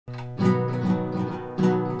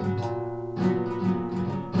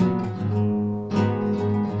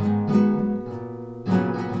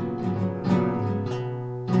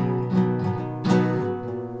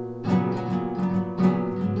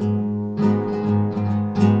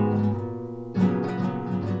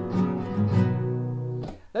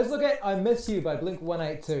Miss You by Blink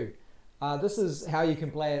 182. This is how you can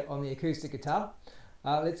play it on the acoustic guitar.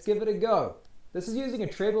 Let's give it a go. This is using a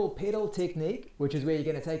treble pedal technique, which is where you're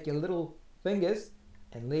going to take your little fingers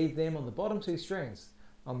and leave them on the bottom two strings,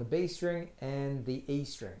 on the B string and the E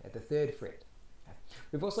string at the 3rd fret.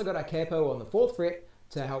 We've also got our capo on the 4th fret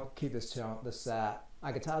to help keep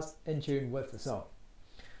our guitars in tune with the song.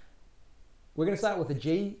 We're going to start with the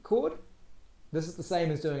G chord. This is the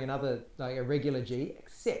same as doing a regular G,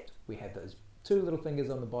 except we have those two little fingers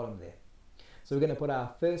on the bottom there. So we're going to put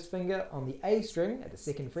our first finger on the A string at the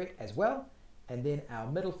 2nd fret as well, and then our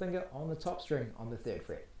middle finger on the top string on the 3rd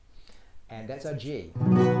fret. And that's our G.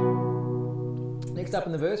 Next up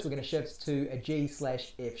in the verse, we're going to shift to a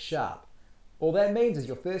G/F sharp. All that means is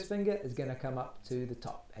your first finger is going to come up to the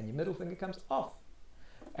top and your middle finger comes off.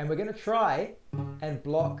 And we're going to try and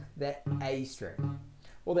block that A string.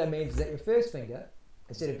 All that means is that your first finger,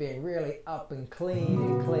 instead of being really up and clean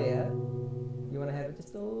and clear, you want to have it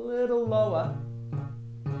just a little lower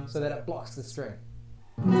so that it blocks the string.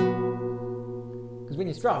 Because when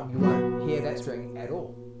you strum, you won't hear that string at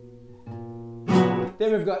all.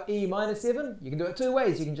 Then we've got E minor 7. You can do it two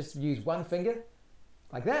ways. You can just use one finger,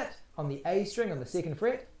 like that, on the A string on the 2nd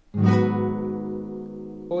fret.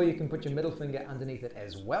 Or you can put your middle finger underneath it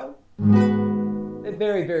as well. They're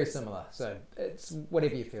very, very similar, so it's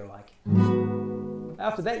whatever you feel like.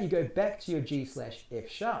 After that, you go back to your G/F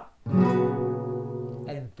sharp.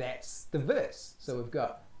 And that's the verse. So we've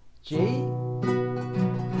got G/F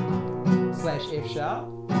sharp,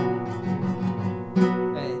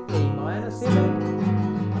 and E minor 7,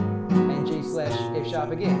 and G/F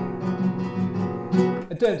sharp again.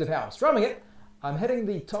 In terms of how I'm strumming it, I'm hitting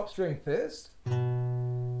the top string first.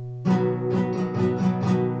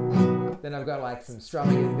 Then I've got like some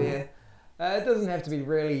strumming in there. It doesn't have to be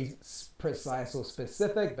really precise or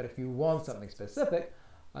specific, but if you want something specific,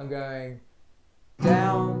 I'm going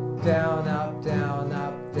down, down, up, down,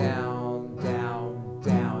 up, down, down,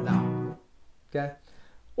 down, up. Okay?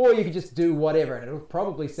 Or you could just do whatever and it'll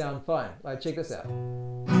probably sound fine. Like, check this out.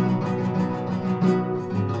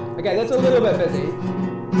 Okay, that's a little bit busy,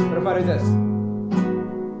 but if I do this.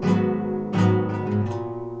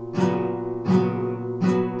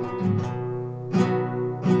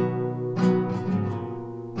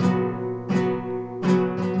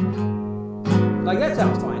 Like, that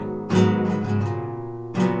sounds fine.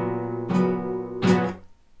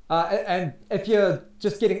 And if you're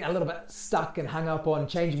just getting a little bit stuck and hung up on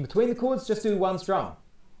changing between the chords, just do one strum.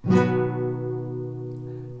 The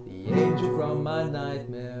angel from my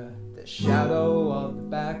nightmare, the shadow of the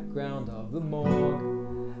background of the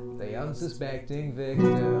morgue, the unsuspecting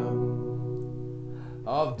victim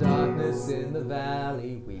of darkness in the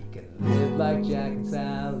valley. We can live like Jack and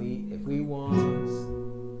Sally if we want.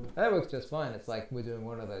 That works just fine. It's like we're doing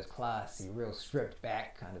one of those classy, real stripped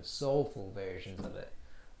back kind of soulful versions of it.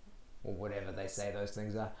 Or whatever they say those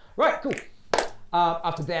things are. Right, cool.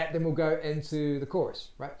 After that, then we'll go into the chorus,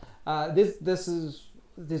 right?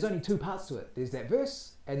 There's only two parts to it. There's that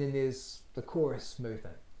verse, and then there's the chorus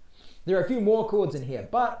movement. There are a few more chords in here,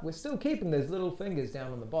 but we're still keeping those little fingers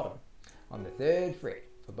down on the bottom, on the 3rd fret,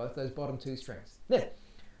 for both those bottom two strings. Then,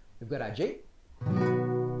 we've got our G.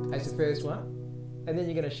 That's the first one. And then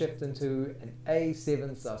you're going to shift into an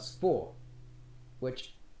A7 sus4,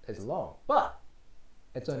 which is long, but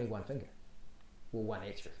it's only one finger, or one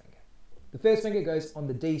extra finger. The first finger goes on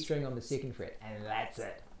the D string on the 2nd fret, and that's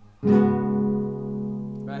it.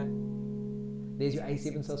 Right? There's your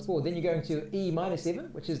A7 sus4. Then you're going to E minor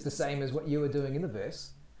 7, which is the same as what you were doing in the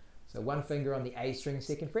verse. So one finger on the A string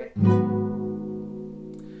 2nd fret.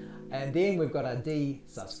 And then we've got our D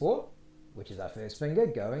sus4, which is our first finger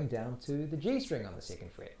going down to the G string on the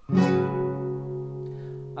 2nd fret.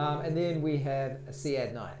 And then we have a C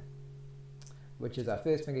add 9, which is our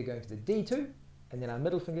first finger going to the D2, and then our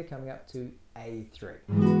middle finger coming up to A3.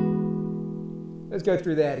 Let's go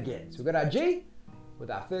through that again. So we've got our G with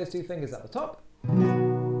our first two fingers up the top,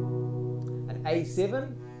 an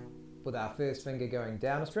A7 with our first finger going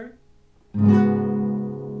down a string,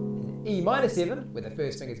 an E minor 7 where the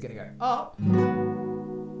first finger is going to go up,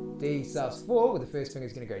 D sus4 where the first finger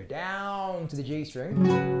is going to go down to the G string,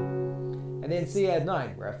 and then C add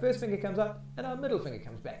 9 where our first finger comes up and our middle finger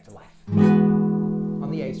comes back to life on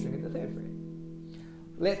the A string at the 3rd fret.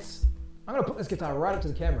 I'm going to put this guitar right up to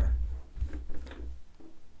the camera.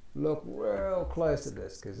 Look real close at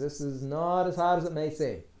this because this is not as hard as it may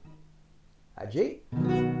seem. Our G,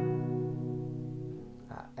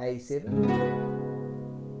 our A7,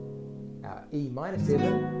 our E minor 7,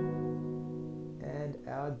 and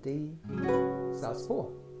our D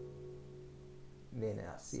sus4. And then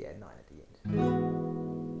our C add 9 at the end.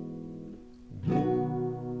 So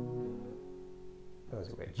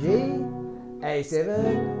we've got G,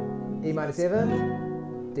 A7, E minor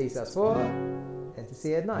 7, D sus4, and to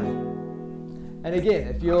C add 9. And again,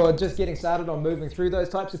 if you're just getting started on moving through those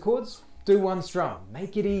types of chords, do one strum.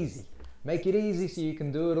 Make it easy. Make it easy so you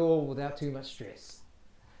can do it all without too much stress.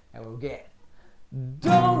 And we'll get,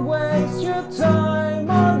 don't waste your time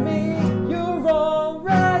on me, you're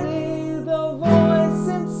already the voice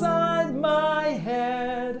inside my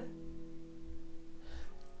head.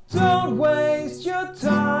 Don't waste your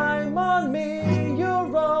time on me,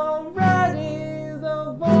 you're already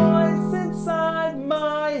the voice inside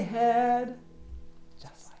my head.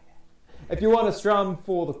 Just like that. If you want to strum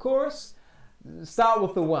for the chorus, start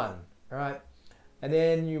with the 1, right? And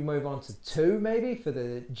then you move on to 2 maybe for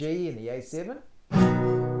the G and the A7.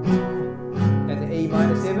 And the E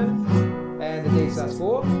minor 7. And the D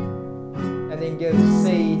sus4. And then give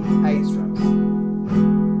C 8 strums.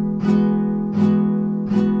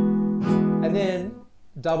 And then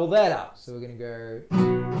double that up. So we're going to go.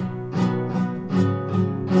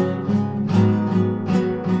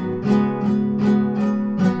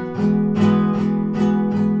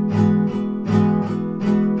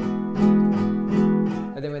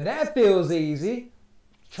 And then when that feels easy,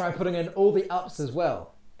 try putting in all the ups as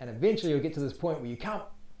well. And eventually you'll get to this point where you can't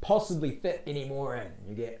possibly fit any more in.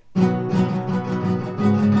 You get.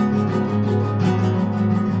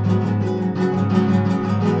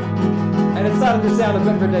 And it's starting to sound a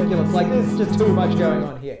bit ridiculous, like there's just too much going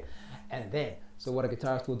on here. And then, so what a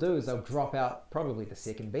guitarist will do is they'll drop out probably the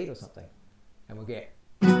 2nd beat or something. And we'll get.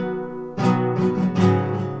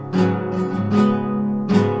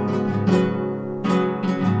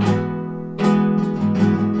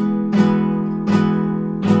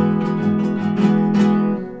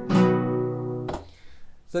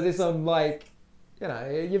 So there's some, like, you know,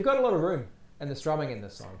 you've got a lot of room in the strumming in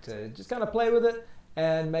this song to just kind of play with it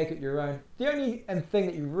and make it your own. The only thing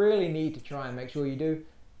that you really need to try and make sure you do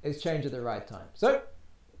is change at the right time. So,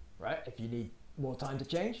 right, if you need more time to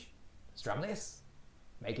change, strum less.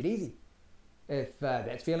 Make it easy. If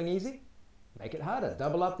that's feeling easy, make it harder.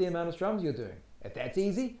 Double up the amount of strums you're doing. If that's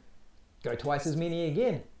easy, go twice as many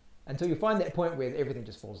again until you find that point where everything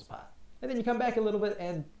just falls apart. And then you come back a little bit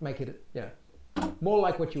and make it, you know, more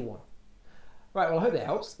like what you want. Right, well I hope that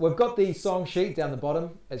helps. We've got the song sheet down the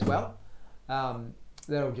bottom as well.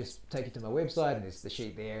 That'll just take you to my website and there's the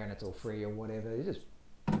sheet there and it's all free or whatever. You just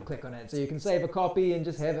click on it so you can save a copy and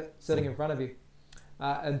just have it sitting in front of you.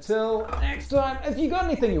 Until next time, if you got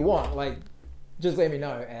anything you want, like, just let me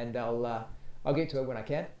know and I'll get to it when I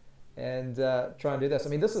can and try and do this. I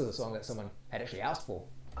mean, this is a song that someone had actually asked for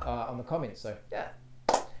on the comments, so yeah.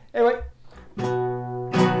 Anyway.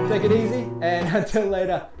 Take it easy, and until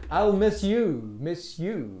later, I'll miss you.